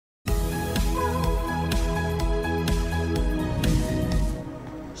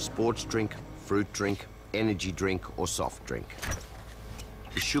sports drink, fruit drink, energy drink, or soft drink.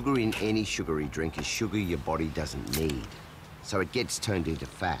 The sugar in any sugary drink is sugar your body doesn't need, so it gets turned into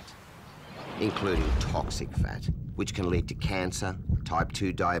fat, including toxic fat, which can lead to cancer, type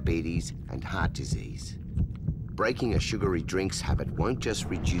 2 diabetes, and heart disease. Breaking a sugary drinks habit won't just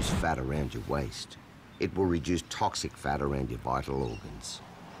reduce fat around your waist, it will reduce toxic fat around your vital organs.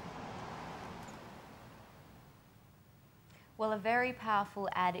 Well, a very powerful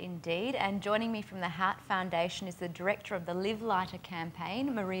ad indeed. And joining me from the Heart Foundation is the director of the Live Lighter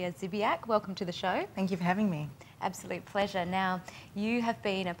campaign, Maria Szybiak. Welcome to the show. Thank you for having me. Absolute pleasure. Now, you have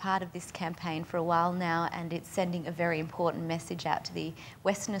been a part of this campaign for a while now, and it's sending a very important message out to the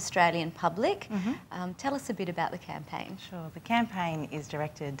Western Australian public. Tell us a bit about the campaign. Sure. The campaign is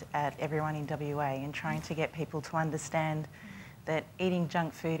directed at everyone in WA and trying to get people to understand that eating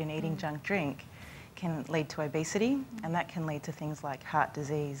junk food and eating junk drink can lead to obesity, and that can lead to things like heart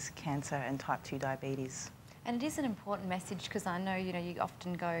disease, cancer, and type 2 diabetes. And it is an important message because I know, you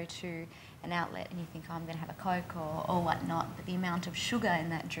often go to an outlet and you think, oh, I'm going to have a Coke or whatnot, but the amount of sugar in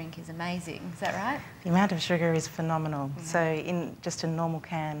that drink is amazing. Is that right? The amount of sugar is phenomenal. So in just a normal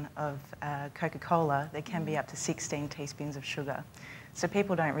can of Coca-Cola, there can be up to 16 teaspoons of sugar. So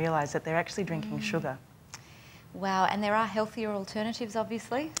people don't realise that they're actually drinking sugar. Wow, and there are healthier alternatives,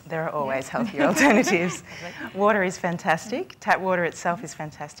 obviously? There are always healthier alternatives. Water is fantastic. Tap water itself is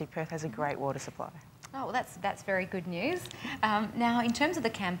fantastic. Perth has a great water supply. Oh, well, that's very good news. Now, in terms of the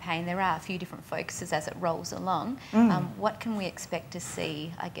campaign, there are a few different focuses as it rolls along. What can we expect to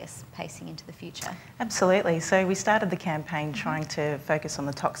see, I guess, pacing into the future? Absolutely. So we started the campaign trying to focus on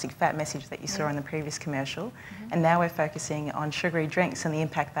the toxic fat message that you saw in the previous commercial, and now we're focusing on sugary drinks and the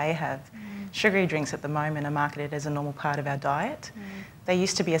impact they have. Sugary drinks at the moment are marketed as a normal part of our diet. They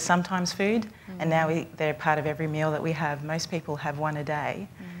used to be a sometimes food, and now they're part of every meal that we have. Most people have one a day.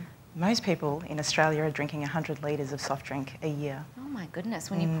 Most people in Australia are drinking 100 litres of soft drink a year. Oh my goodness,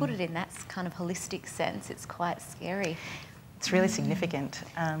 when you put it in that kind of holistic sense, it's quite scary. It's really significant.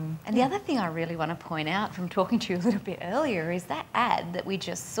 And the other thing I really want to point out from talking to you a little bit earlier is that ad that we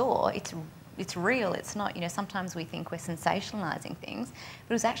just saw, it's real, it's not, sometimes we think we're sensationalising things,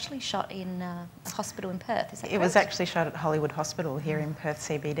 but it was actually shot in a hospital in Perth, is that correct? It was actually shot at Hollywood Hospital here in Perth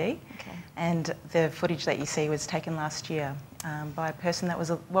CBD. Okay. And the footage that you see was taken last year by a person that was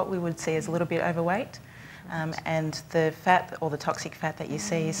what we would see as a little bit overweight. And the fat, or the toxic fat that you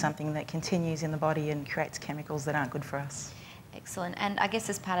see, is something that continues in the body and creates chemicals that aren't good for us. Excellent. And I guess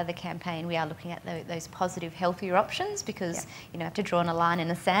as part of the campaign, we are looking at those positive, healthier options because, you have to draw on a line in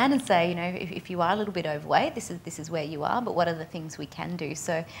the sand and say, if you are a little bit overweight, this is where you are, but what are the things we can do?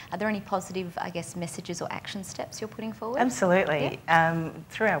 So are there any positive, I guess, messages or action steps you're putting forward? Absolutely.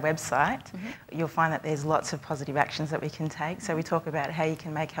 Through our website, you'll find that there's lots of positive actions that we can take. So we talk about how you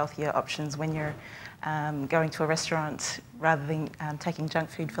can make healthier options when you're going to a restaurant rather than taking junk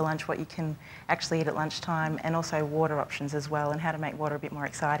food for lunch, what you can actually eat at lunchtime, and also water options as well, and how to make water a bit more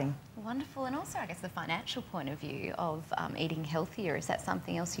exciting. Wonderful. And also, I guess, the financial point of view of eating healthier, is that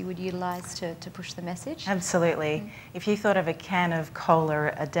something else you would utilise to push the message? Absolutely. If you thought of a can of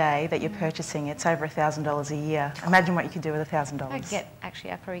cola a day that you're purchasing, it's over $1,000 a year. Imagine what you could do with $1,000.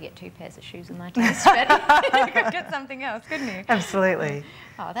 Actually, I probably get 2 pairs of shoes in my taste, but you could get something else, couldn't you? Absolutely.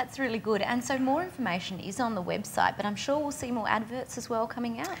 Oh, that's really good. And so more information is on the website, but I'm sure we'll see more adverts as well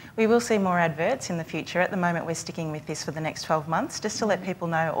coming out. We will see more adverts in the future. At the moment, we're sticking with this for the next 12 months, just to let people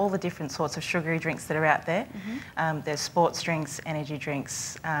know all the different sorts of sugary drinks that are out there. There's sports drinks, energy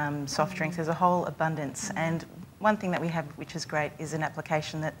drinks, soft drinks. There's a whole abundance. And one thing that we have, which is great, is an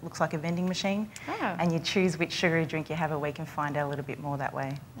application that looks like a vending machine. And you choose which sugary drink you have a week and find out a little bit more that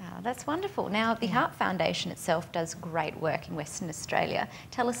way. Oh, that's wonderful. Now, the Heart Foundation itself does great work in Western Australia.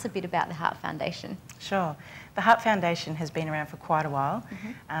 Tell us a bit about the Heart Foundation. Sure. The Heart Foundation has been around for quite a while.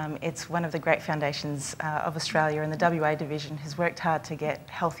 It's one of the great foundations of Australia, and the WA division has worked hard to get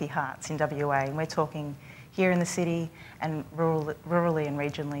healthy hearts in WA, and we're talking here in the city and rurally and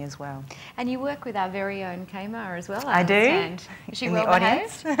regionally as well. And you work with our very own Kmar as well, I do. Is she well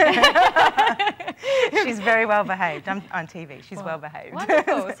behaved? She's very well behaved. I'm on TV. She's well behaved.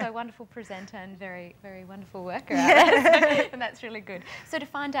 Wonderful. So wonderful presenter and very, very wonderful worker. And that's really good. So to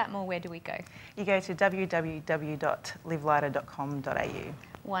find out more, where do we go? You go to www.livelighter.com.au.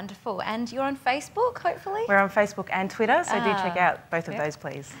 Wonderful. And you're on Facebook, hopefully? We're on Facebook and Twitter, so do check out both of those,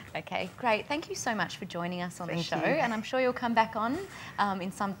 please. Okay, great. Thank you so much for joining us on the show. You. And I'm sure you'll come back on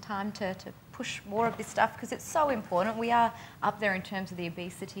in some time to push more of this stuff because it's so important. We are up there in terms of the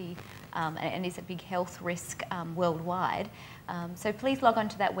obesity and is a big health risk worldwide. So please log on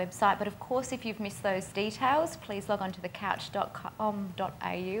to that website. But of course, if you've missed those details, please log on to thecouch.com.au.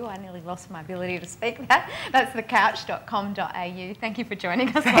 I nearly lost my ability to speak that. That's thecouch.com.au. Thank you for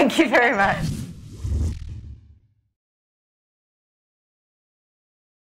joining us. Thank you very much.